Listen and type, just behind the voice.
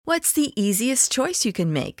What's the easiest choice you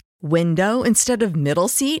can make? Window instead of middle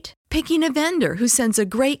seat? Picking a vendor who sends a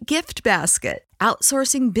great gift basket?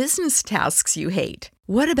 Outsourcing business tasks you hate?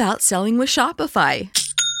 What about selling with Shopify?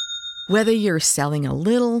 Whether you're selling a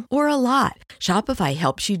little or a lot, Shopify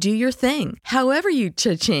helps you do your thing, however you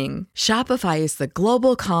cha-ching. Shopify is the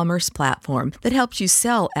global commerce platform that helps you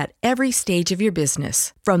sell at every stage of your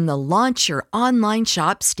business. From the launch your online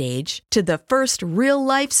shop stage to the first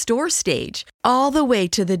real-life store stage, all the way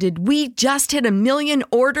to the did we just hit a million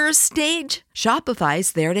orders stage.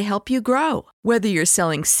 Shopify's there to help you grow. Whether you're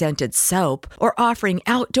selling scented soap or offering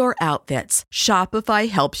outdoor outfits, Shopify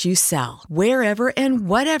helps you sell. Wherever and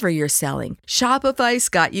whatever you're selling, Shopify's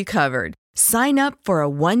got you covered. Sign up for a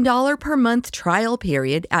 $1 per month trial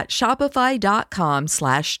period at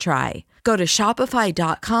shopify.com/try. Go to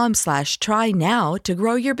shopify.com/try now to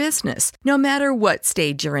grow your business, no matter what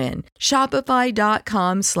stage you're in.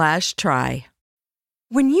 Shopify.com/try.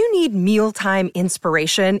 When you need mealtime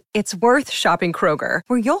inspiration, it's worth shopping Kroger,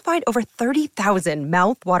 where you'll find over 30,000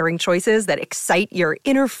 mouth-watering choices that excite your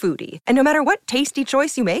inner foodie. And no matter what tasty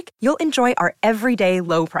choice you make, you'll enjoy our everyday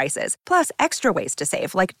low prices, plus extra ways to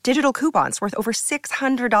save, like digital coupons worth over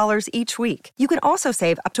 $600 each week. You can also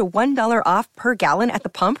save up to $1 off per gallon at the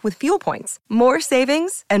pump with fuel points. More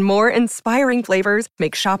savings and more inspiring flavors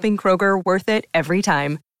make shopping Kroger worth it every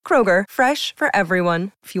time. Kroger, fresh for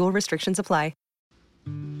everyone. Fuel restrictions apply.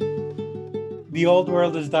 The old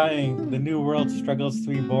world is dying. The new world struggles to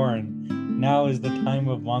be born. Now is the time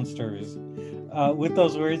of monsters. With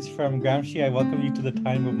those words from Gramsci, I welcome you to the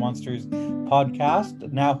Time of Monsters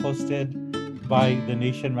podcast, now hosted by The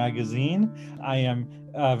Nation magazine. I am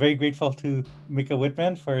very grateful to Mika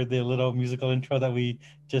Whitman for the little musical intro that we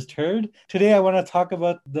just heard. Today, I want to talk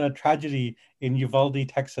about the tragedy in Uvalde,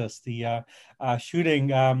 Texas, the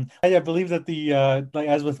shooting. I believe that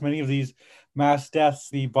as with many of these mass deaths,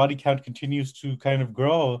 the body count continues to kind of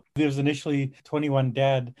grow. There's initially 21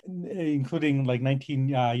 dead, including like 19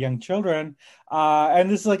 young children. And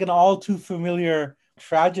this is like an all too familiar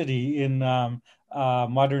tragedy in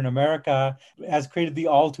modern America, has created the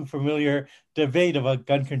all too familiar debate about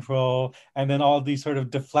gun control, and then all these sort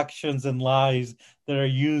of deflections and lies that are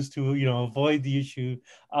used to, avoid the issue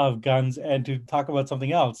of guns and to talk about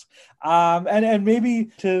something else. And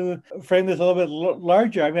maybe to frame this a little bit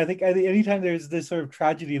larger, I think anytime there's this sort of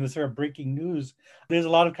tragedy and this sort of breaking news, there's a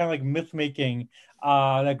lot of kind of like myth making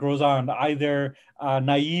that goes on, either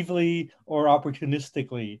naively or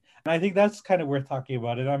opportunistically. And I think that's kind of worth talking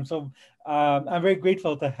about. And I'm very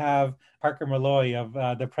grateful to have Parker Molloy of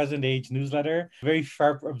the Present Age newsletter, a very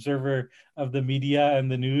sharp observer of the media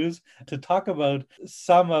and the news, to talk about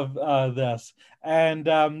some of this. And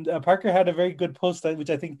Parker had a very good post,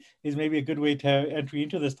 which I think is maybe a good way to entry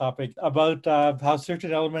into this topic, about how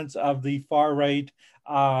certain elements of the far right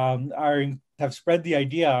have spread the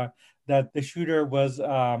idea that the shooter was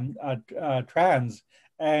trans.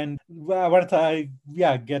 And I wanted to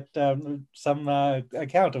get some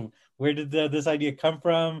account of where did this idea come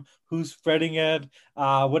from, who's spreading it,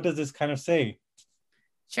 what does this kind of say?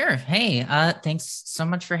 Sure. Hey, thanks so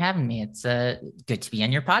much for having me. It's good to be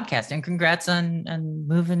on your podcast, and congrats on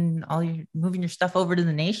moving your stuff over to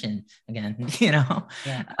the Nation again. Yeah.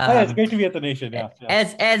 It's great to be at the Nation. Yeah.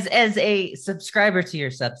 As a subscriber to your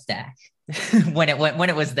Substack. when it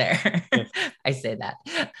was there. Yes. I say that.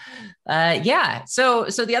 So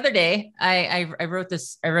the other day I wrote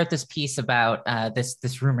this piece about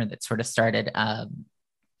this rumor that sort of started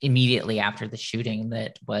immediately after the shooting,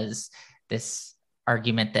 that was this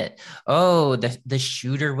argument that the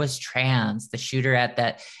shooter was trans. The shooter at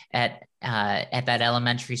that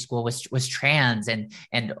elementary school was trans, and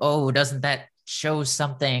doesn't that show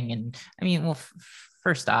something? And I mean, well,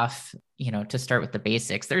 first off, to start with the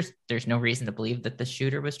basics, there's no reason to believe that the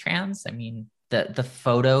shooter was trans. I mean, the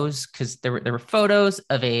photos, because there were photos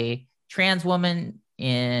of a trans woman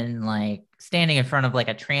standing in front of like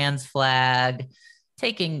a trans flag,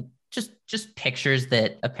 taking just pictures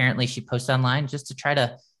that apparently she posted online just to try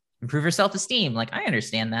to improve her self-esteem. Like, I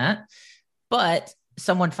understand that, but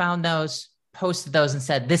someone found those, posted those, and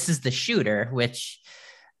said, this is the shooter, which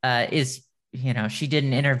is, she did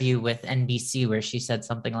an interview with NBC where she said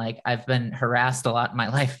something like, I've been harassed a lot in my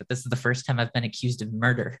life, but this is the first time I've been accused of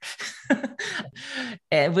murder.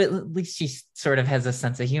 At least she sort of has a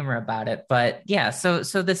sense of humor about it. But yeah, so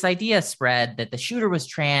this idea spread that the shooter was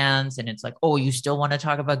trans, and it's like, oh, you still want to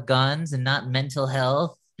talk about guns and not mental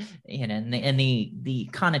health? And the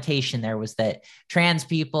connotation there was that trans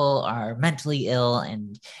people are mentally ill,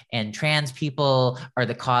 and trans people are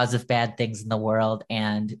the cause of bad things in the world,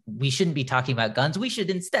 and we shouldn't be talking about guns. We should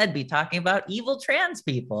instead be talking about evil trans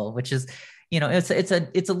people, which is,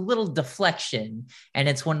 it's a little deflection, and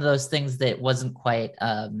it's one of those things that wasn't quite,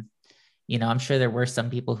 I'm sure there were some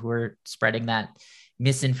people who were spreading that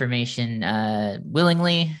misinformation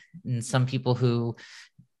willingly, and some people who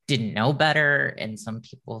didn't know better, and some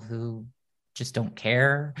people who just don't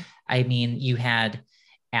care. I mean, you had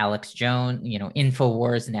Alex Jones,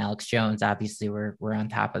 InfoWars and Alex Jones obviously were on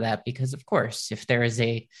top of that, because of course, if there is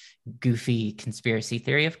a goofy conspiracy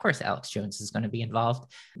theory, of course, Alex Jones is going to be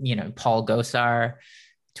involved. Paul Gosar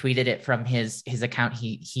tweeted it from his account.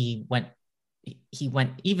 He went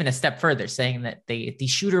even a step further, saying that the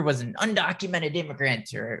shooter was an undocumented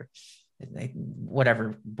immigrant, or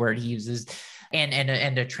whatever word he uses, and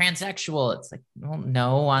a transsexual. It's like, well,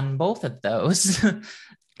 no, on both of those.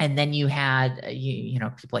 And then you had,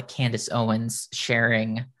 people like Candace Owens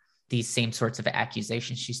sharing these same sorts of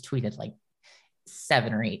accusations. She's tweeted like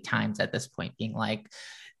 7 or 8 times at this point, being like,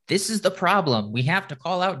 this is the problem. We have to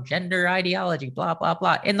call out gender ideology, blah, blah,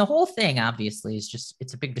 blah. And the whole thing, obviously,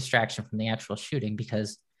 it's a big distraction from the actual shooting,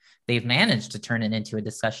 because they've managed to turn it into a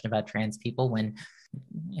discussion about trans people when,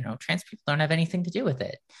 trans people don't have anything to do with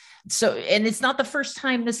it. So, and it's not the first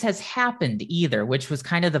time this has happened either, which was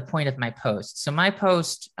kind of the point of my post. So my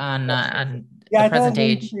post on the present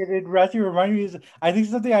age. It actually reminded me. I think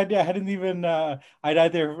something I hadn't even I'd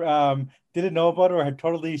either didn't know about or had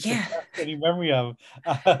totally suppressed any memory of.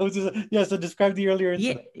 So describe the earlier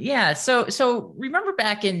incident. Yeah. So remember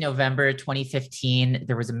back in November 2015,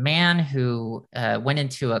 there was a man who went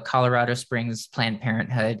into a Colorado Springs Planned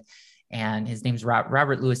Parenthood, and his name's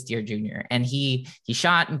Robert Louis Deere Jr. And he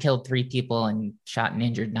shot and killed 3 people and shot and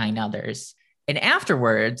injured 9 others. And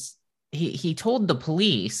afterwards, he told the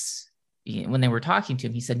police, when they were talking to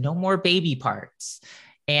him, he said, "No more baby parts."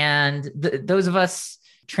 And those of us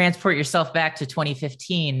transport yourself back to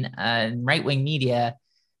 2015 in right-wing media,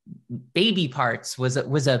 baby parts was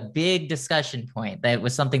a big discussion point. That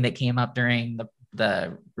was something that came up during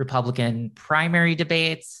the Republican primary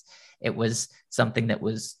debates. It was something that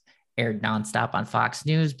was aired nonstop on Fox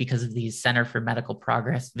News because of these Center for Medical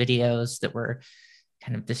Progress videos that were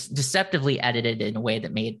kind of deceptively edited in a way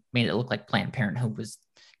that made it look like Planned Parenthood was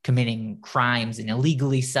committing crimes and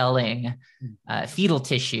illegally selling fetal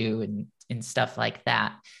tissue and stuff like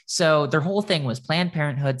that. So their whole thing was Planned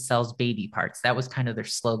Parenthood sells baby parts. That was kind of their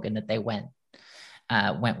slogan that they went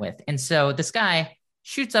with. And so this guy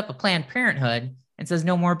shoots up a Planned Parenthood and says,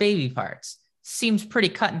 "No more baby parts." Seems pretty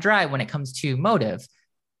cut and dry when it comes to motive.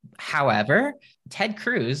 However, Ted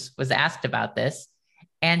Cruz was asked about this,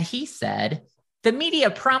 and he said, the media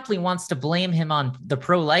promptly wants to blame him on the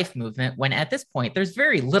pro-life movement, when at this point, there's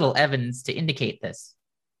very little evidence to indicate this.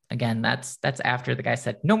 Again, that's after the guy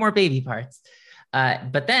said, "No more baby parts."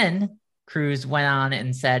 But then Cruz went on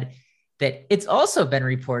and said that it's also been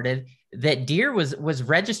reported that Deere was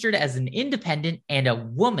registered as an independent and a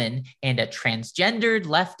woman and a transgendered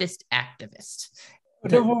leftist activist.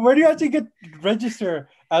 Where do you actually get register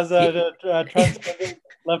as a transgender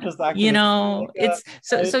leftist activist?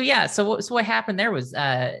 So what happened there was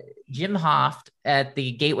Jim Hoft at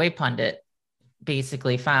the Gateway Pundit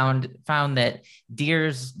basically found that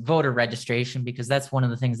Deere's voter registration, because that's one of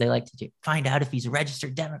the things they like to do, find out if he's a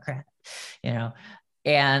registered Democrat,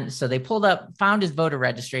 And so they found his voter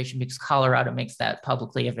registration, because Colorado makes that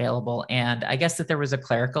publicly available. And I guess that there was a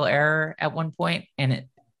clerical error at one point, and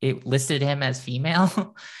it listed him as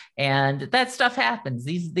female. And that stuff happens.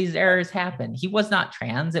 These errors happen. He was not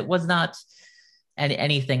trans. It was not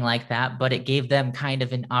anything like that, but it gave them kind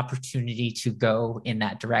of an opportunity to go in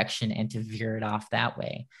that direction and to veer it off that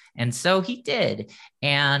way. And so he did.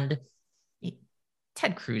 And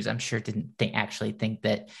Ted Cruz, I'm sure, didn't actually think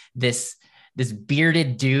that this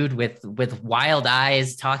bearded dude with wild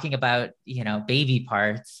eyes talking about, baby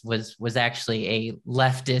parts was actually a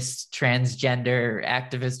leftist transgender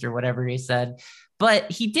activist or whatever he said,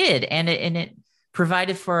 but he did. And it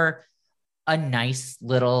provided for a nice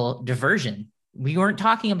little diversion. We weren't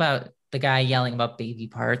talking about the guy yelling about baby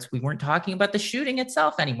parts. We weren't talking about the shooting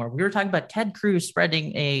itself anymore. We were talking about Ted Cruz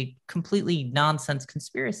spreading a completely nonsense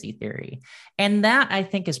conspiracy theory. And that, I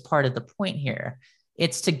think, is part of the point here.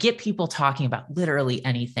 It's to get people talking about literally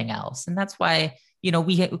anything else. And that's why,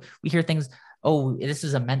 we hear things, "Oh, this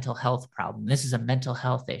is a mental health problem. This is a mental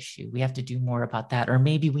health issue. We have to do more about that. Or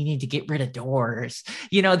maybe we need to get rid of doors."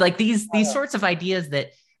 Like these sorts of ideas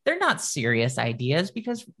that they're not serious ideas,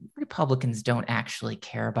 because Republicans don't actually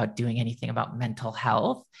care about doing anything about mental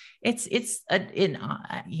health. It's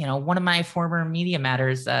one of my former Media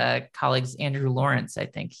Matters colleagues, Andrew Lawrence, I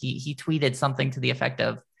think he tweeted something to the effect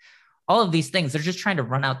of, all of these things, they're just trying to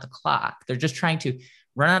run out the clock. They're just trying to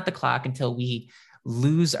run out the clock until we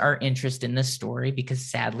lose our interest in this story, because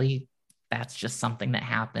sadly, that's just something that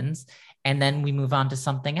happens. And then we move on to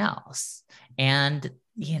something else. And,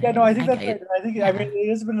 Yeah, no, I think that's right. I yeah. mean, it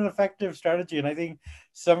has been an effective strategy. And I think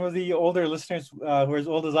some of the older listeners who are as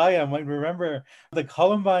old as I am might remember the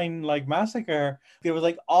Columbine like massacre. There was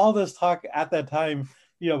like all this talk at that time,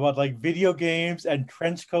 about like video games and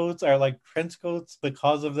trench coats the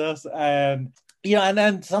cause of this. And, and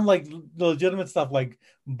then some like legitimate stuff like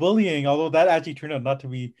bullying, although that actually turned out not to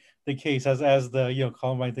be the case as the,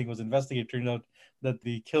 Columbine thing was investigated, turned out that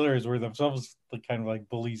the killers were themselves the kind of like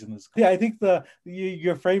bullies in this. Yeah, I think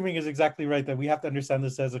your framing is exactly right, that we have to understand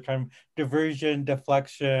this as a kind of diversion,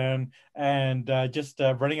 deflection, and just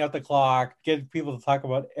running out the clock, get people to talk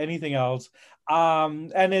about anything else.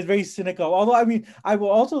 And it's very cynical. Although, I mean, I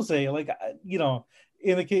will also say, like,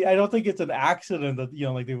 in the case, I don't think it's an accident that,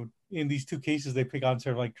 like they would, in these two cases, they pick on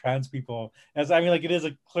sort of like trans people. As I mean, like it is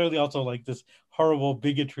clearly also like this horrible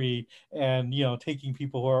bigotry and, taking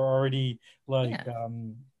people who are already like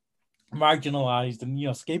marginalized and,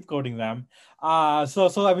 scapegoating them. So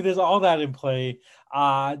I mean, there's all that in play.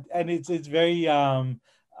 And it's very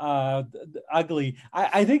ugly.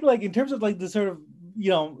 I think like in terms of like the sort of,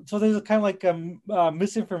 so there's a kind of like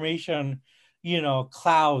misinformation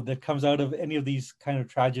cloud that comes out of any of these kind of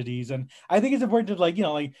tragedies. And I think it's important to like,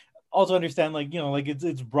 like also understand like, like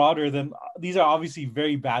it's broader than, these are obviously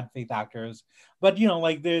very bad faith actors, but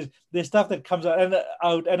like there's stuff that comes out,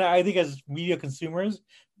 and I think as media consumers,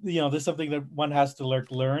 there's something that one has to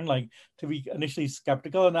learn, like to be initially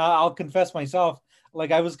skeptical. And I'll confess myself,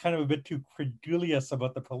 like I was kind of a bit too credulous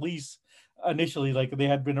about the police initially. Like they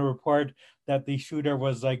had been a report that the shooter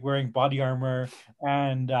was like wearing body armor,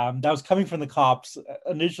 and that was coming from the cops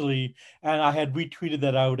initially, and I had retweeted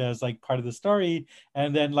that out as like part of the story.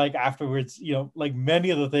 And then like afterwards, like many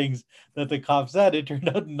of the things that the cops said, it turned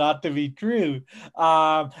out not to be true.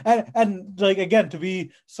 And like again, to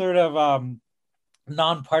be sort of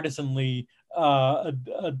nonpartisanly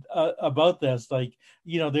about this, like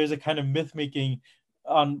there's a kind of myth making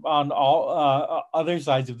on all other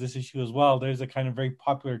sides of this issue as well. There's a kind of very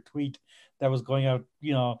popular tweet that was going out,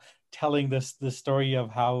 telling this story of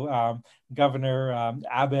how Governor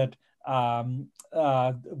Abbott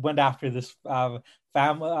went after this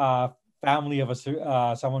family of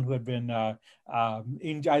someone who had been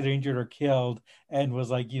either injured or killed, and was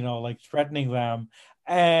like like threatening them.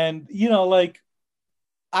 And like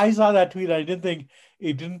I saw that tweet. I didn't think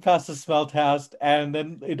it didn't pass the smell test, and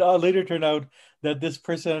then it later turned out that this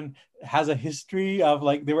person has a history of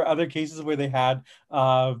like, there were other cases where they had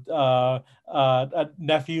a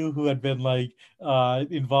nephew who had been like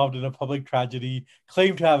involved in a public tragedy,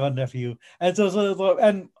 claimed to have a nephew, and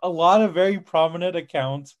and a lot of very prominent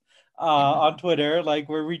accounts on Twitter like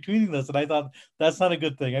were retweeting this, and I thought that's not a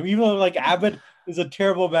good thing. I mean, even though like Abbott is a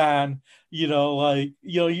terrible man, like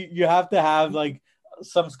you have to have like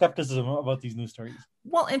some skepticism about these news stories.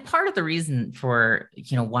 Well, and part of the reason for,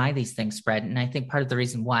 why these things spread, and I think part of the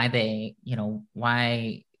reason why they,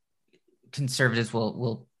 why conservatives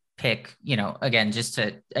will pick, again, just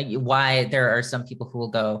to, why there are some people who will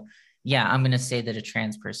go, yeah, I'm going to say that a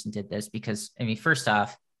trans person did this, because, I mean, first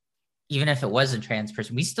off, even if it was a trans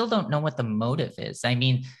person, we still don't know what the motive is. I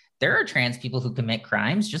mean, there are trans people who commit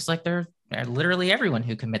crimes, just like there are literally everyone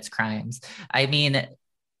who commits crimes. I mean,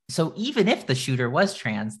 so even if the shooter was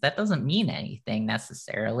trans, that doesn't mean anything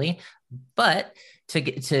necessarily. But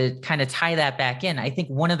to kind of tie that back in, I think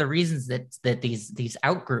one of the reasons that these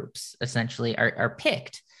outgroups essentially are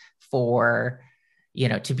picked for,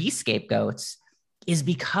 to be scapegoats is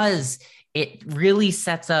because it really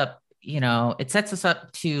sets up, it sets us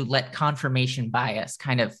up to let confirmation bias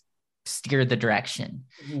kind of steer the direction.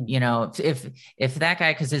 If that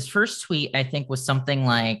guy, because his first tweet, I think, was something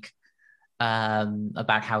like,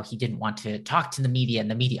 about how he didn't want to talk to the media and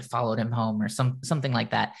the media followed him home, or something like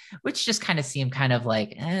that, which just kind of seemed kind of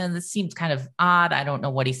like, this seems kind of odd. I don't know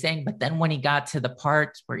what he's saying. But then when he got to the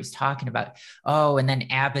part where he's talking about, and then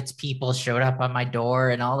Abbott's people showed up on my door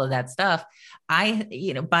and all of that stuff, by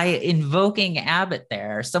invoking Abbott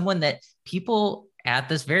there, someone that people at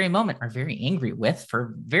this very moment are very angry with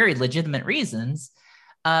for very legitimate reasons,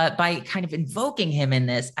 by kind of invoking him in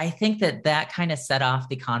this, I think that kind of set off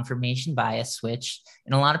the confirmation bias switch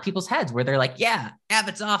in a lot of people's heads, where they're like, yeah,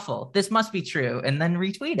 Abbott's awful, this must be true, and then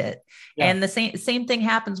retweet it. Yeah. And the same thing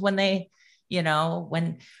happens when they,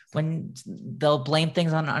 when they'll blame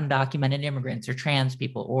things on undocumented immigrants or trans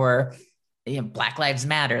people, or Black Lives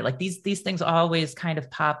Matter. Like these things always kind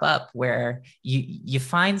of pop up where you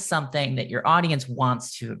find something that your audience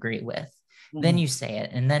wants to agree with, then you say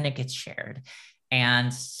it, and then it gets shared.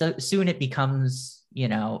 And so soon it becomes,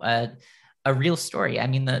 a a real story. I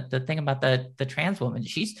mean, the thing about the trans woman,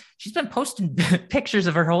 she's been posting pictures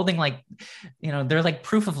of her holding like, they're like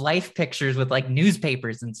proof of life pictures with like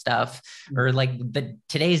newspapers and stuff, or like the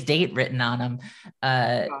today's date written on them,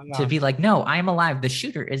 to be like, no, I'm alive. The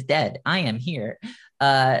shooter is dead. I am here.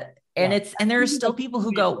 And there are still people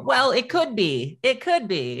who go, well, it could be.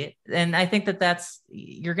 And I think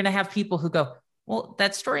you're going to have people who go, well,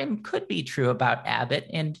 that story could be true about Abbott.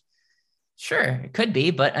 And sure, it could be,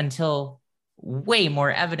 but until way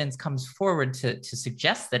more evidence comes forward to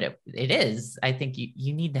suggest that it is, I think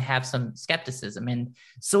you need to have some skepticism, and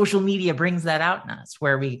social media brings that out in us,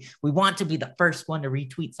 where we want to be the first one to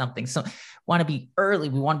retweet something. So want to be early.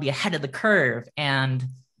 We want to be ahead of the curve. And,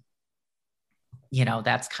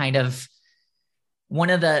 that's kind of one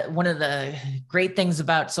of the great things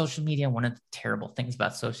about social media. One of the terrible things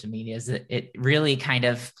about social media is that it really kind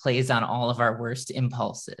of plays on all of our worst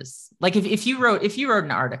impulses. Like if you wrote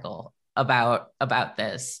an article about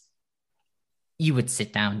this, you would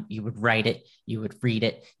sit down, you would write it, you would read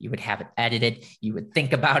it, you would have it edited, you would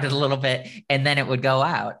think about it a little bit, and then it would go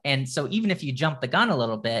out. And so even if you jump the gun a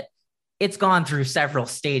little bit, it's gone through several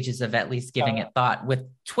stages of at least giving it thought. With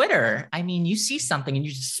Twitter, I mean, you see something and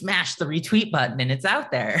you just smash the retweet button and it's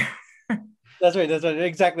out there. That's right.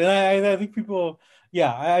 Exactly. And I think people,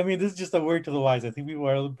 I mean, this is just a word to the wise. I think people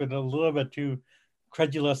are been a little bit too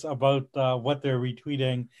credulous about what they're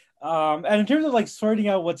retweeting. And in terms of like sorting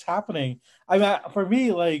out what's happening, I mean, for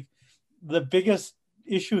me, like the biggest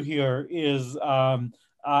issue here is, and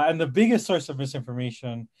the biggest source of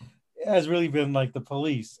misinformation has really been like the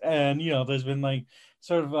police. And, there's been like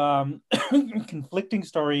sort of conflicting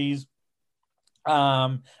stories,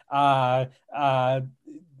 sort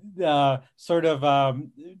of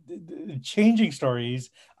changing stories.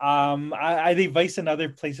 I think Vice and other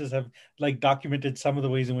places have like documented some of the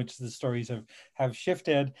ways in which the stories have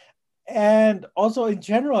shifted. And also in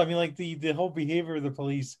general, I mean, like the whole behavior of the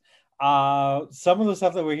police, some of the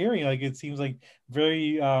stuff that we're hearing, like it seems like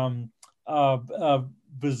very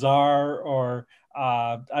bizarre or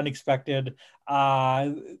unexpected.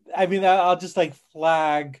 I mean, I'll just like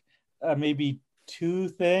flag maybe two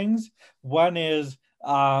things. One is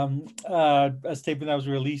a statement that was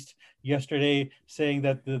released yesterday saying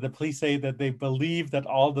that the police say that they believe that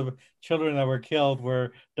all the children that were killed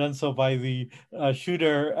were done so by the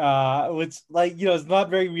shooter, which, like, it's not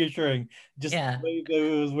very reassuring. Just the way that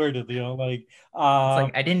it was worded, like it's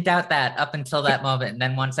like I didn't doubt that up until that moment, and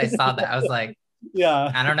then once I saw that, I was like,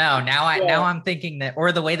 I don't know. Now I'm thinking that,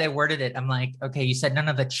 or the way they worded it, I'm like, okay, you said none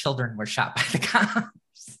of the children were shot by the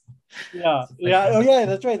cops.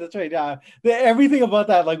 That's right. Yeah, everything about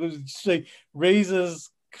that like was just, like, raises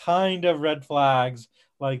kind of red flags,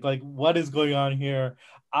 like what is going on here.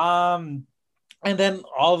 And then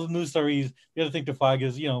all the news stories, the other thing to flag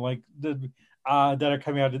is, like the that are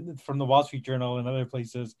coming out from the Wall Street Journal and other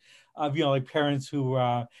places of, like parents who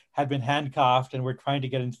had been handcuffed and were trying to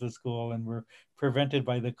get into the school and were prevented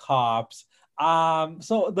by the cops.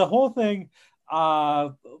 So the whole thing,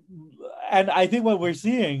 and I think what we're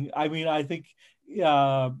seeing, I mean, I think,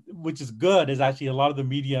 which is good, is actually a lot of the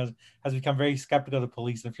media has become very skeptical of the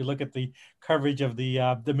police. And if you look at the coverage of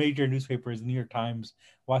the major newspapers, the New York Times,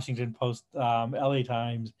 Washington Post, LA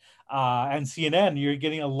Times, and CNN, you're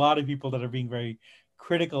getting a lot of people that are being very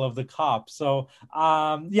critical of the cops. So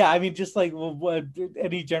I mean, just like, what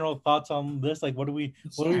any general thoughts on this? Like, what do we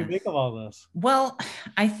make of all this? Well,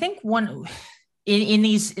 I think one in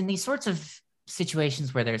these sorts of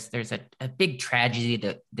situations where there's a big tragedy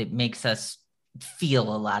that makes us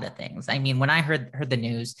feel a lot of things. I mean, when I heard the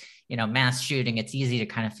news, mass shooting, it's easy to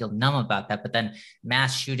kind of feel numb about that, but then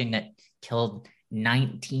mass shooting that killed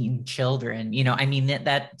 19 children, I mean,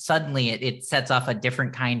 that suddenly it sets off a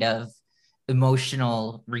different kind of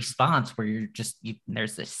emotional response where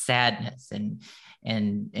there's this sadness and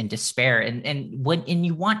despair, and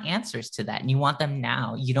you want answers to that, and you want them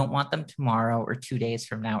now. You don't want them tomorrow or 2 days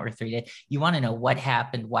from now or 3 days. You want to know what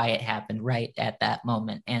happened, why it happened right at that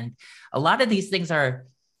moment. And a lot of these things are,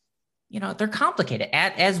 they're complicated.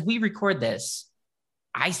 As we record this,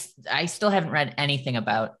 I still haven't read anything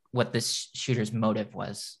about what this shooter's motive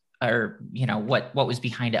was, or what was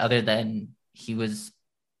behind it, other than he was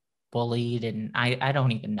bullied, and I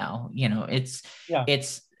don't even know.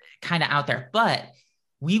 It's kind of out there, but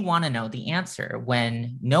we want to know the answer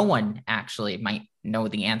when no one actually might know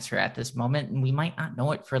the answer at this moment, and we might not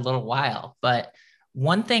know it for a little while. But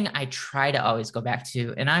one thing I try to always go back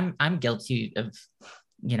to, and I'm guilty of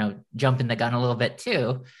jumping the gun a little bit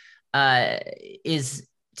too, is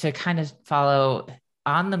to kind of follow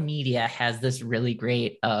on. The media has this really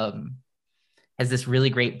great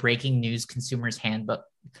breaking news consumer's handbook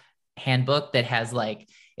handbook that has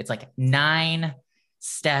it's like 9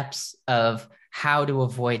 steps of how to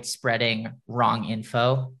avoid spreading wrong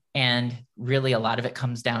info. And really a lot of it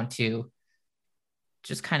comes down to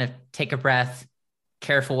just kind of take a breath,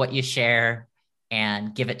 careful what you share,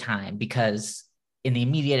 and give it time, because in the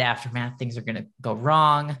immediate aftermath, things are going to go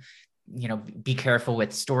wrong. Be careful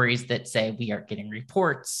with stories that say we are getting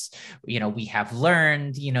reports, we have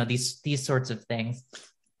learned, these sorts of things.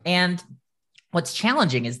 And what's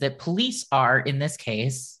challenging is that police are, in this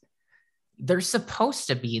case, they're supposed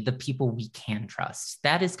to be the people we can trust.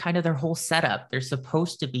 That is kind of their whole setup. They're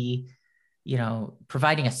supposed to be,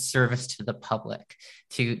 providing a service to the public,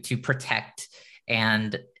 to protect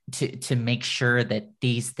and to make sure that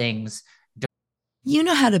these things. You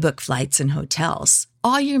know how to book flights and hotels.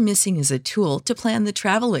 All you're missing is a tool to plan the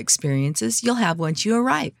travel experiences you'll have once you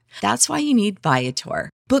arrive. That's why you need Viator.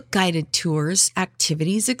 Book guided tours,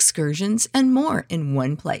 activities, excursions, and more in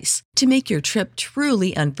one place to make your trip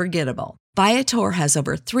truly unforgettable. Viator has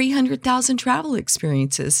over 300,000 travel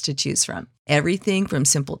experiences to choose from. Everything from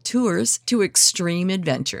simple tours to extreme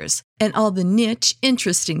adventures and all the niche,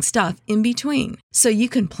 interesting stuff in between. So you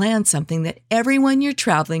can plan something that everyone you're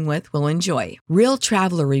traveling with will enjoy. Real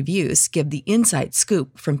traveler reviews give the inside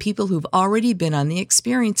scoop from people who've already been on the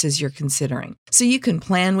experiences you're considering. So you can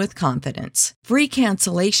plan with confidence. Free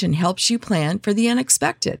cancellation helps you plan for the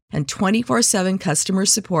unexpected. And 24/7 customer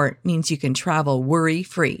support means you can travel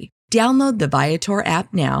worry-free. Download the Viator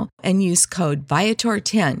app now and use code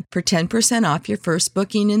Viator10 for 10% off your first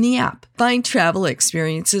booking in the app. Find travel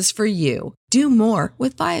experiences for you. Do more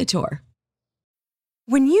with Viator.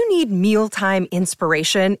 When you need mealtime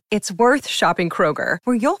inspiration, it's worth shopping Kroger,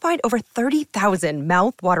 where you'll find over 30,000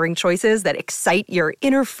 mouth-watering choices that excite your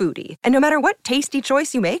inner foodie. And no matter what tasty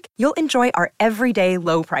choice you make, you'll enjoy our everyday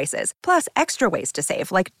low prices, plus extra ways to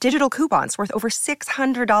save, like digital coupons worth over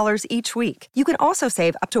 $600 each week. You can also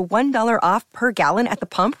save up to $1 off per gallon at the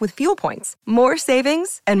pump with fuel points. More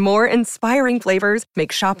savings and more inspiring flavors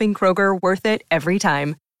make shopping Kroger worth it every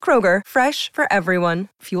time. Kroger, fresh for everyone.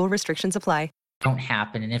 Fuel restrictions apply. Don't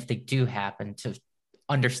happen, and if they do happen, to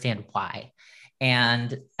understand why.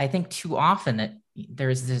 And I think too often that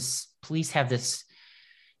there's this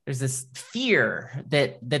fear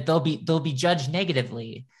that they'll be judged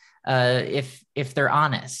negatively if they're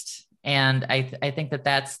honest. And I think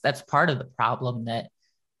that's part of the problem, that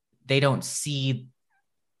they don't see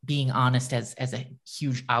being honest as a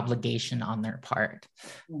huge obligation on their part,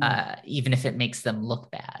 even if it makes them look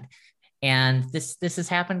bad. And this has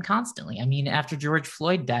happened constantly. I mean, after George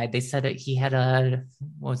Floyd died, they said that he had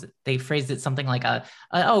they phrased it something like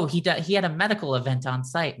he had a medical event on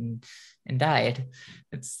site and died.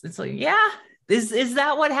 It's like, yeah, is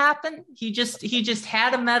that what happened? He just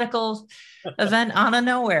had a medical event out of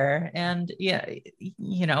nowhere. And yeah,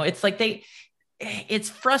 it's like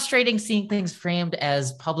it's frustrating seeing things framed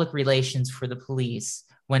as public relations for the police,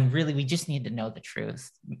 when really we just need to know the truth,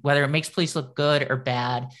 whether it makes police look good or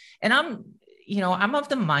bad. And I'm of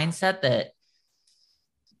the mindset that,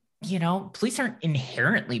 police aren't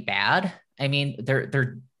inherently bad. I mean,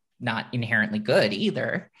 they're not inherently good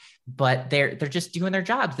either, but they're just doing their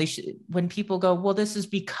jobs. When people go, well, this is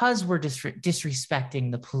because we're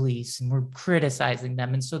disrespecting the police and we're criticizing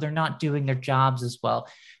them, and so they're not doing their jobs as well.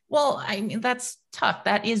 Well, I mean, that's tough.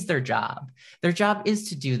 That is their job. Their job is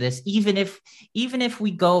to do this. Even if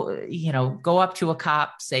we go up to a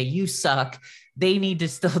cop, say, you suck, they need to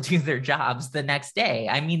still do their jobs the next day.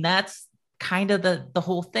 I mean, that's kind of the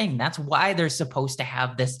whole thing. That's why they're supposed to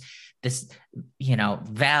have this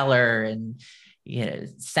valor and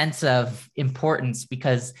sense of importance,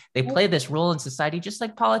 because they play this role in society just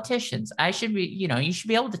like politicians. You should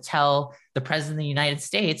be able to tell the president of the United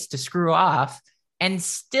States to screw off and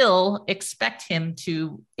still expect him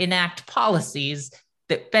to enact policies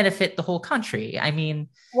that benefit the whole country. I mean,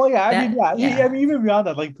 well, yeah, I mean, even beyond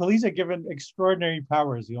that, like, police are given extraordinary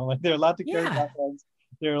powers. Like, they're allowed to carry weapons.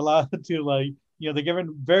 They're allowed to, they're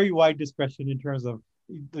given very wide discretion in terms of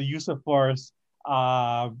the use of force,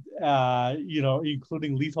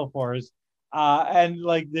 including lethal force. And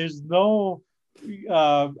there's no,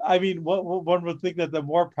 I mean, one would think that the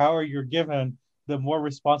more power you're given, the more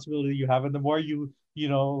responsibility you have, and the more you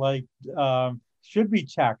should be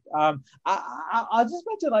checked. I'll just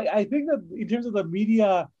mention, I think that in terms of the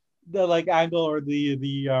media, the angle, or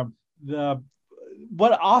the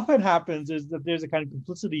what often happens is that there's a kind of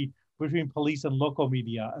complicity between police and local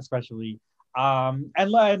media, especially. And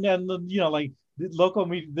the local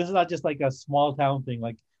media, this is not just like a small town thing.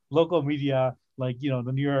 Like, local media, the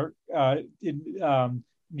New York in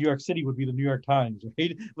New York City would be the New York Times,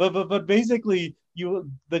 right? But basically,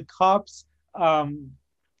 the cops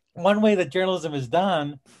one way that journalism is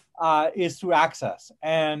done is through access,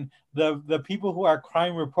 and the people who are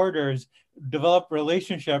crime reporters develop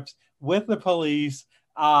relationships with the police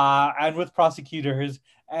and with prosecutors,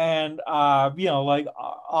 and like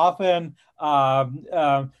often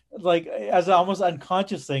like as an almost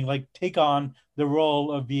unconscious thing, like take on the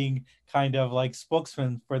role of being kind of like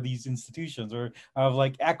spokesman for these institutions, or of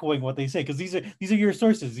like echoing what they say, because these are your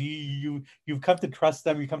sources. You've come to trust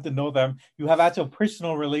them, you come to know them, you have actual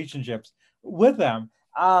personal relationships with them.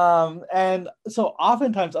 And so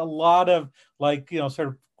oftentimes a lot of like sort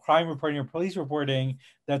of crime reporting or police reporting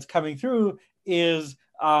that's coming through is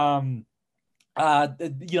uh,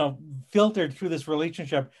 filtered through this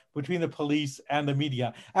relationship between the police and the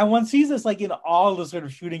media. And one sees this like in all the sort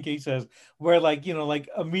of shooting cases where like, like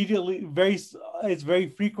immediately it's very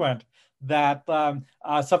frequent that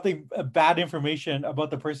something bad information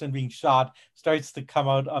about the person being shot starts to come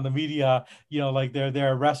out on the media, like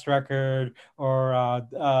their arrest record or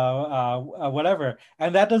whatever.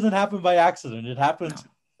 And that doesn't happen by accident. It happens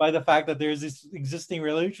by the fact that there's this existing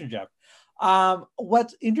relationship.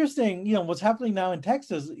 What's interesting, what's happening now in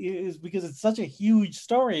Texas is because it's such a huge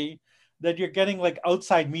story that you're getting like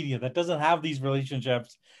outside media that doesn't have these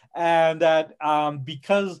relationships, and that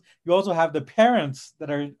because you also have the parents that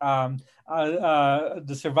are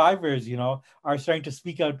the survivors, are starting to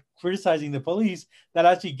speak out criticizing the police, that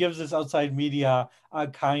actually gives this outside media a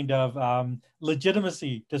kind of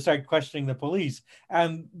legitimacy to start questioning the police,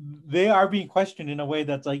 and they are being questioned in a way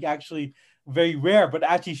that's like actually very rare, but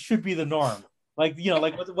actually should be the norm. Like,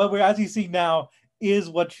 like what we're actually seeing now is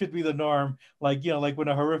what should be the norm. Like, like when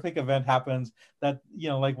a horrific event happens, that,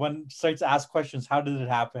 like one starts to ask questions, how did it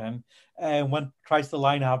happen? And one tries to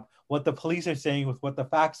line up what the police are saying with what the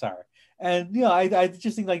facts are. And, I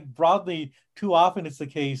just think like broadly, too often it's the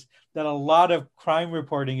case that a lot of crime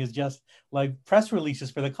reporting is just like press releases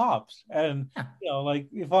for the cops. And, like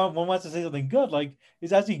if one wants to say something good, like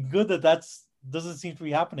it's actually good that doesn't seem to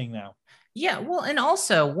be happening now. Yeah, well, and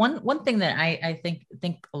also one thing that I think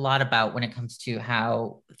a lot about when it comes to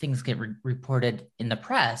how things get reported in the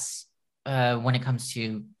press, when it comes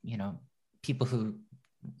to people who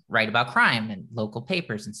write about crime and local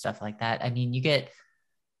papers and stuff like that. I mean, you get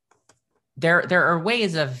there are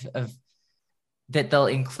ways of that they'll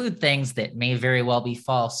include things that may very well be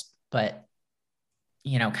false, but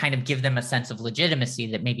kind of give them a sense of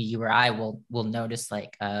legitimacy that maybe you or I will notice,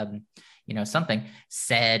 like something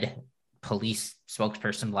said police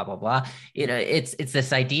spokesperson, blah, blah, blah. It's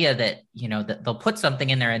this idea that, that they'll put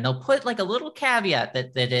something in there and they'll put like a little caveat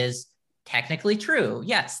that is technically true.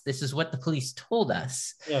 Yes, this is what the police told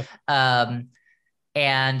us. Yeah.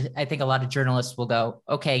 And I think a lot of journalists will go,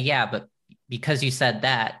 okay, yeah, but because you said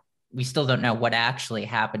that, we still don't know what actually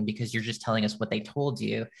happened because you're just telling us what they told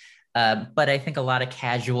you. But I think a lot of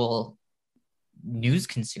casual news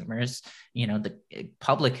consumers, the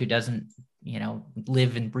public who doesn't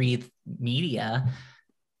live and breathe media,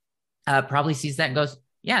 probably sees that and goes,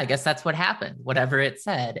 yeah, I guess that's what happened, whatever it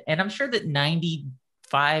said. And I'm sure that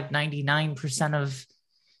 99% of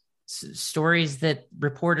stories that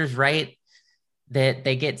reporters write, that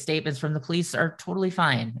they get statements from the police, are totally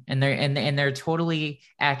fine, and they're totally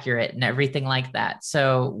accurate and everything like that.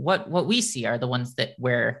 So what we see are the ones that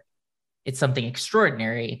where it's something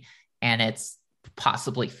extraordinary and it's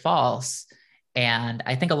possibly false. And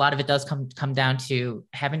I think a lot of it does come down to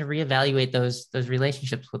having to reevaluate those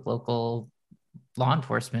relationships with local law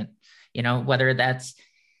enforcement, whether that's,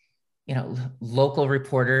 local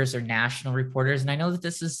reporters or national reporters. And I know that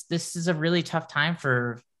this is a really tough time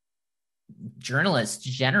for journalists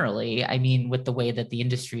generally. I mean, with the way that the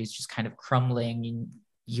industry is just kind of crumbling,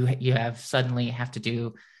 you suddenly have to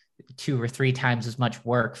do 2 or 3 times as much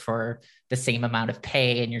work for the same amount of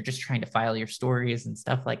pay, and you're just trying to file your stories and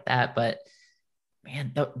stuff like that. But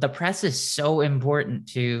man, the press is so important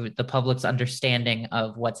to the public's understanding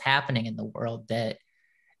of what's happening in the world that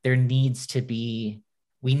we need to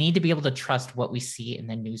be able to trust what we see in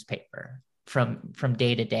the newspaper from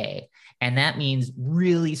day to day. And that means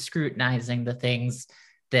really scrutinizing the things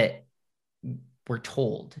that we're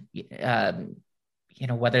told,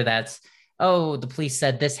 whether that's, oh, the police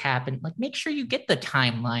said this happened. Like, make sure you get the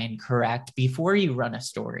timeline correct before you run a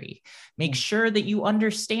story. Make sure that you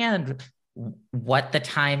understand what the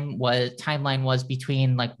timeline was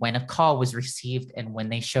between like when a call was received and when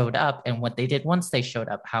they showed up, and what they did once they showed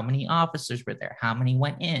up, how many officers were there, how many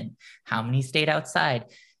went in, how many stayed outside.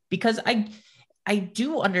 Because I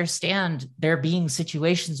do understand there being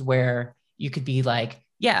situations where you could be like,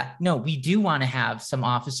 yeah, no, we do want to have some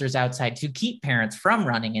officers outside to keep parents from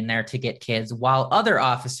running in there to get kids while other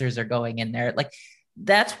officers are going in there. Like,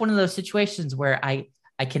 that's one of those situations where I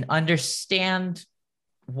I can understand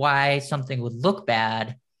why something would look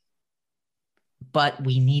bad, but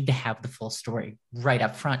we need to have the full story right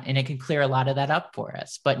up front, and it can clear a lot of that up for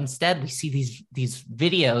us. But instead, we see these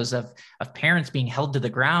videos of parents being held to the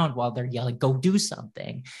ground while they're yelling, "Go do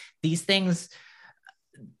something." These things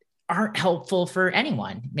aren't helpful for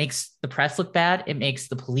anyone. It makes the press look bad. It makes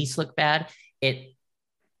the police look bad. It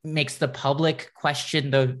makes the public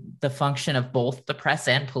question the function of both the press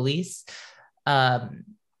and police. I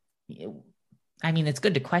mean, it's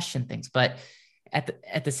good to question things, but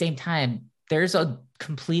at the same time, there's a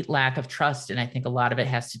complete lack of trust. And I think a lot of it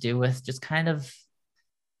has to do with just kind of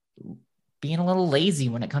being a little lazy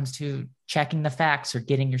when it comes to checking the facts or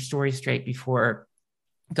getting your story straight before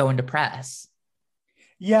going to press.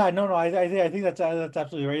 Yeah, no, I think that's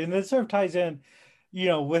absolutely right, and this sort of ties in,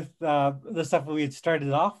 with the stuff that we had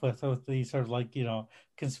started off with the sort of like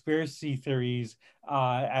conspiracy theories,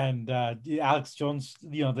 and Alex Jones,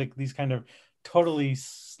 these kind of totally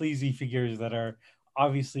sleazy figures that are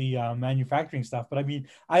obviously manufacturing stuff. But I mean,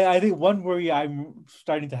 I think one worry I'm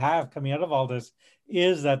starting to have coming out of all this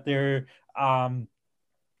is that there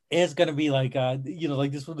is going to be like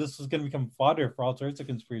like this was going to become fodder for all sorts of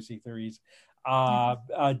conspiracy theories,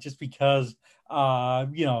 just because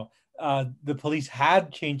the police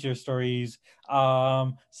had changed their stories.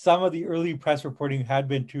 Some of the early press reporting had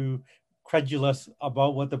been too credulous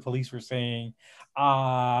about what the police were saying,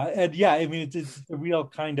 and yeah, I mean it's a real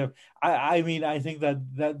kind of I mean I think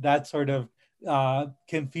that sort of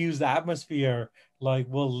confused atmosphere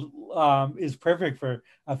is perfect for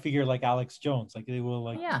a figure like Alex Jones. Like they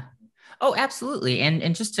will Yeah. Oh, absolutely.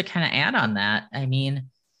 And just to kind of add on that, I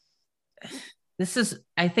mean, this is,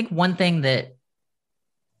 I think, one thing that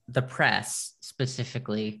the press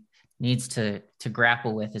specifically needs to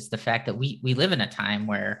grapple with is the fact that we live in a time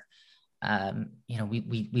where,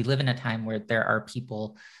 we live in a time where there are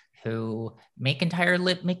people who make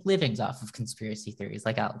livings off of conspiracy theories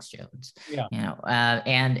like Alex Jones, Yeah.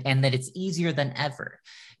 And that it's easier than ever,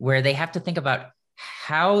 where they have to think about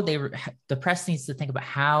how the press needs to think about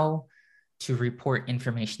how to report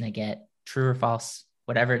information they get, true or false,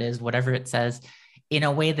 whatever it is, whatever it says, in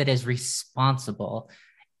a way that is responsible.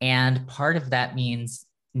 And part of that means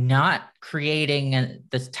not creating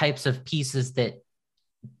the types of pieces that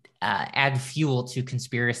add fuel to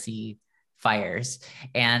conspiracy fires.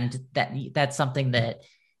 And that's something that,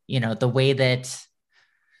 the way that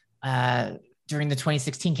during the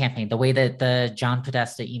 2016 campaign, the way that the John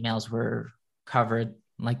Podesta emails were covered,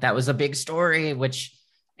 like that was a big story, which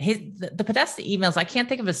the Podesta emails, I can't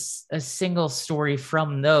think of a single story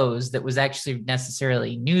from those that was actually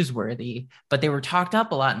necessarily newsworthy, but they were talked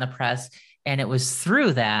up a lot in the press. And it was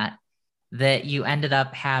through that you ended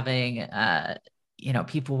up having,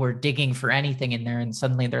 people were digging for anything in there, and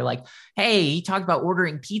suddenly they're like, hey, he talked about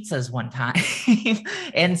ordering pizzas one time.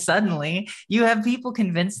 And suddenly you have people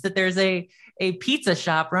convinced that there's a pizza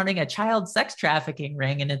shop running a child sex trafficking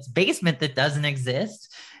ring in its basement that doesn't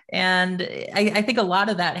exist. And I think a lot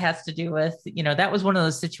of that has to do with, that was one of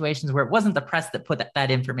those situations where it wasn't the press that put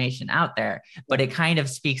that information out there, but it kind of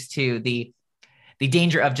speaks to the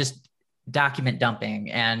danger of just document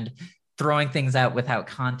dumping and throwing things out without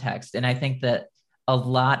context. And I think that a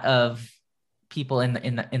lot of people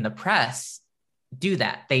in the press do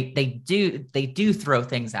that. They do throw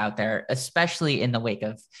things out there, especially in the wake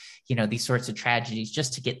of, these sorts of tragedies,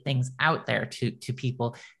 just to get things out there to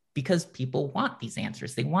people, because people want these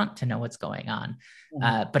answers. They want to know what's going on.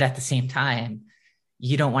 Mm-hmm. But at the same time,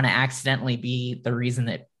 you don't want to accidentally be the reason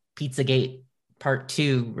that Pizzagate Part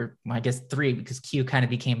 2, or I guess 3, because Q kind of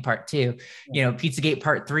became Part 2, Pizzagate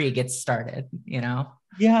Part 3 gets started,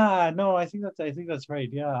 Yeah, no, I think that's right.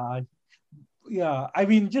 Yeah. I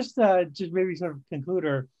mean, just maybe sort of conclude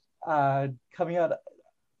or coming out.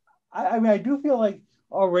 I mean, I do feel like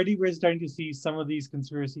already we're starting to see some of these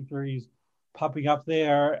conspiracy theories popping up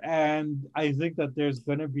there, and I think that there's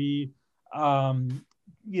going to be, a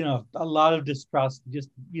lot of distrust just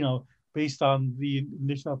based on the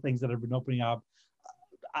initial things that have been opening up.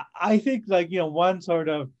 I think one sort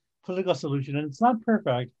of political solution, and it's not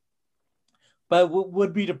perfect, but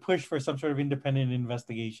would be to push for some sort of independent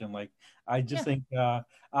investigation. Like I just think, and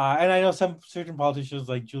I know some certain politicians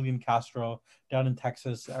like Julian Castro down in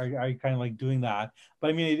Texas are kind of like doing that.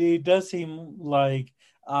 But I mean, it does seem like,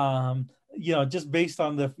 just based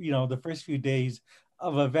on the first few days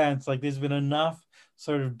of events, like there's been enough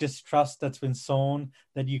sort of distrust that's been sown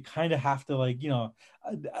that you kind of have to I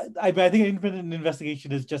think an independent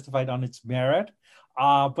investigation is justified on its merit.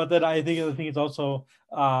 But then I think it's also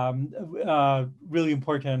really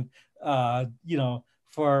important,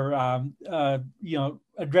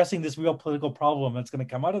 addressing this real political problem that's going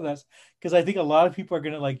to come out of this, because I think a lot of people are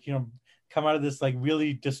going to come out of this like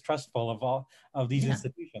really distrustful of all of these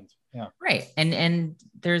institutions. Yeah. Right. And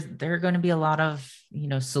there are going to be a lot of,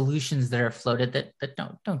 solutions that are floated that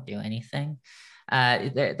don't do anything.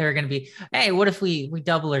 They're going to be, hey, what if we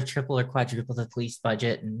double or triple or quadruple the police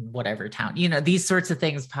budget in whatever town? These sorts of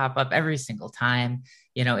things pop up every single time.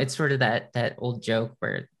 It's sort of that old joke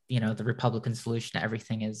where, the Republican solution to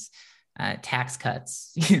everything is tax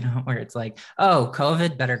cuts, where it's like, oh,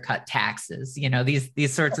 COVID, better cut taxes,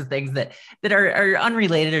 these sorts of things that are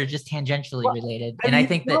unrelated or just tangentially related. I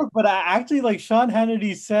think that, but actually, like Sean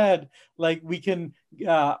Hannity said, like we can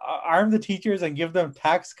arm the teachers and give them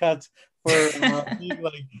tax cuts for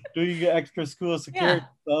doing extra school security.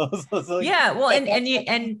 Yeah. Well, and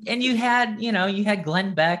you had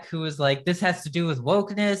Glenn Beck, who was like, this has to do with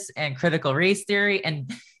wokeness and critical race theory,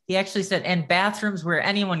 and he actually said, and bathrooms where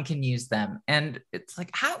anyone can use them. And it's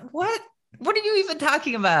like, what are you even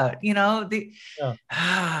talking about?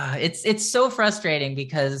 It's so frustrating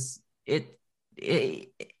because a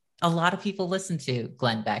lot of people listen to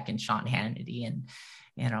Glenn Beck and Sean Hannity and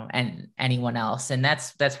anyone else. And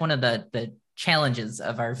that's one of the challenges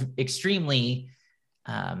of our extremely,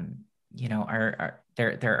 there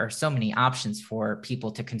are so many options for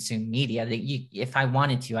people to consume media that if I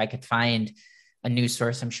wanted to, I could find a news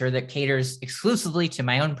source, I'm sure, that caters exclusively to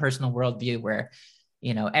my own personal worldview, where,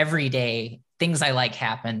 every day things I like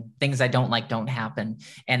happen, things I don't like don't happen.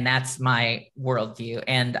 And that's my worldview.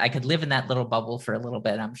 And I could live in that little bubble for a little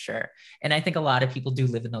bit, I'm sure. And I think a lot of people do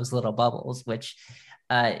live in those little bubbles, which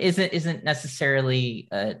isn't necessarily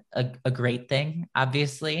a great thing,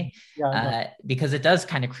 obviously, because it does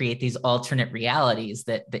kind of create these alternate realities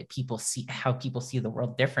that people see, how people see the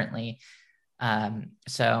world differently.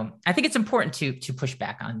 So I think it's important to push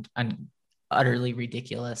back on utterly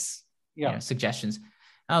ridiculous suggestions.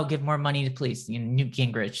 Oh, give more money to police. Newt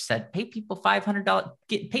Gingrich said, pay people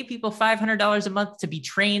 $500 a month to be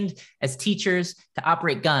trained as teachers to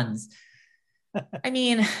operate guns. I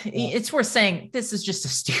mean, it's worth saying this is just a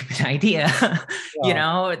stupid idea.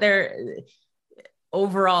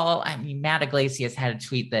 Overall, I mean, Matt Iglesias had a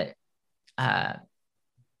tweet that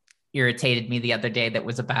irritated me the other day that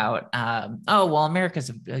was about, America's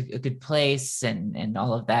a good place and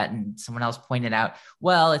all of that. And someone else pointed out,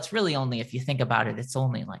 well, it's really only, if you think about it, it's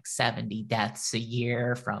only like 70 deaths a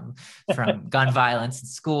year from gun violence in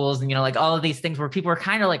schools. And, like all of these things where people are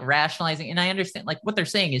kind of like rationalizing. And I understand like what they're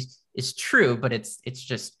saying is true, but it's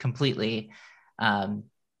just completely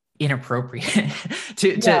inappropriate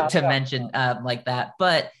to mention like that.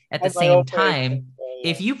 But at the same time,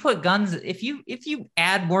 if you put guns, if you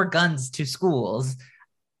add more guns to schools,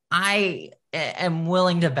 I am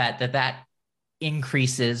willing to bet that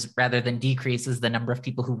increases rather than decreases the number of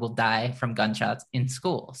people who will die from gunshots in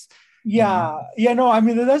schools. No, I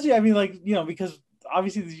mean, because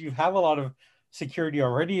obviously you have a lot of security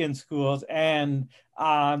already in schools, and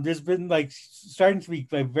there's been like starting to be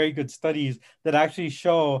like very good studies that actually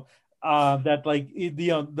show that like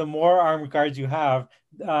the more armed guards you have,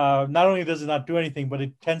 not only does it not do anything, but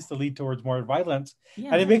it tends to lead towards more violence.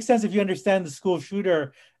 And it makes sense if you understand the school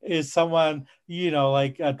shooter is someone,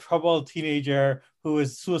 like a troubled teenager who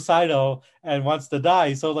is suicidal and wants to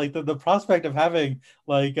die. So like the prospect of having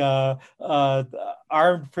like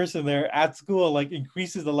armed person there at school like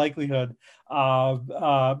increases the likelihood,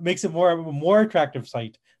 makes it more attractive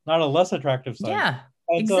sight, not a less attractive sight. Yeah,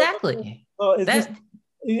 and exactly. So it's just,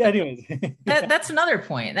 anyways. that's another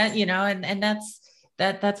point that and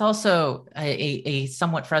that's also a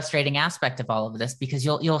somewhat frustrating aspect of all of this, because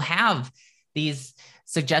you'll have these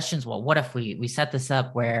suggestions. Well, what if we set this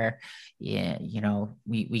up where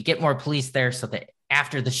we get more police there so that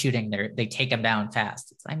after the shooting they take them down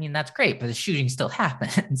fast? I mean, that's great, but the shooting still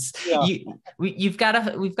happens. We've got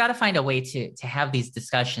to find a way to have these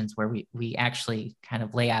discussions where we actually kind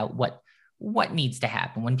of lay out what needs to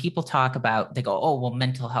happen. When people talk about, they go, oh, well,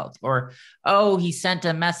 mental health, or, oh, he sent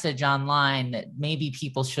a message online that maybe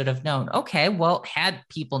people should have known. Okay, well, had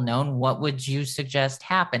people known, what would you suggest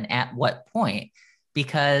happen at what point?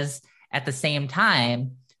 Because at the same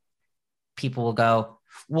time, people will go,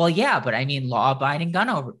 well, yeah, but I mean, law-abiding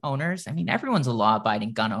gun owners, I mean, everyone's a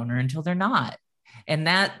law-abiding gun owner until they're not. And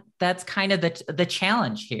that's kind of the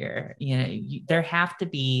challenge here. There have to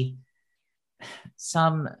be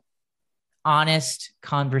some honest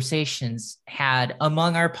conversations had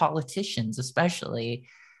among our politicians, especially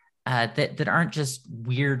that aren't just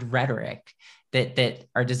weird rhetoric that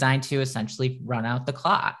are designed to essentially run out the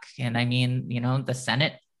clock. And I mean, the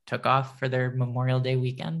Senate took off for their Memorial Day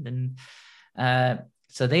weekend, and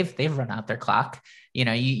So they've run out their clock.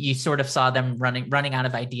 You sort of saw them running out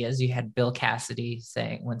of ideas. You had Bill Cassidy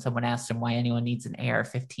saying, when someone asked him why anyone needs an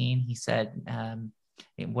AR-15, he said,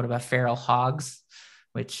 what about feral hogs?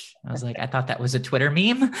 Which I was like, I thought that was a Twitter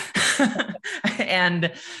meme.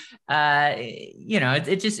 And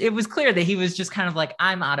it was clear that he was just kind of like,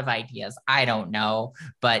 I'm out of ideas. I don't know,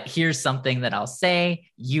 but here's something that I'll say.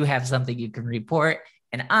 You have something you can report,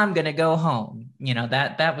 and I'm going to go home.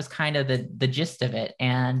 That was kind of the gist of it.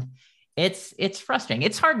 And it's frustrating.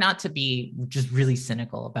 It's hard not to be just really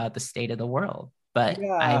cynical about the state of the world, but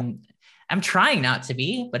yeah. I'm trying not to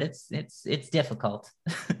be, but it's difficult.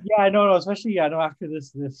 Yeah, I know, especially after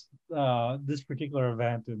this particular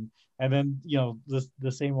event, and then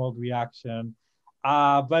the same old reaction.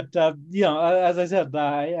 But as I said,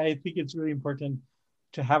 I think it's really important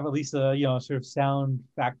to have at least a sort of sound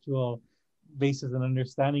factual basis and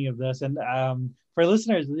understanding of this. And for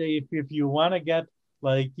listeners, if you want to get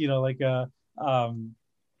like a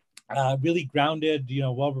really grounded,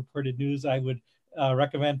 well reported news, I would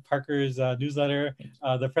recommend Parker's newsletter,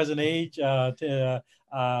 The Present Age.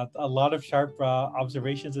 A lot of sharp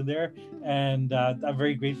observations in there, and I'm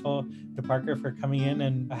very grateful to Parker for coming in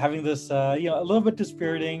and having this a little bit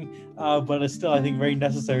dispiriting, but it's still, I think, very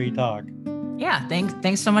necessary talk. Yeah,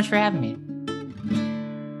 thanks so much for having me.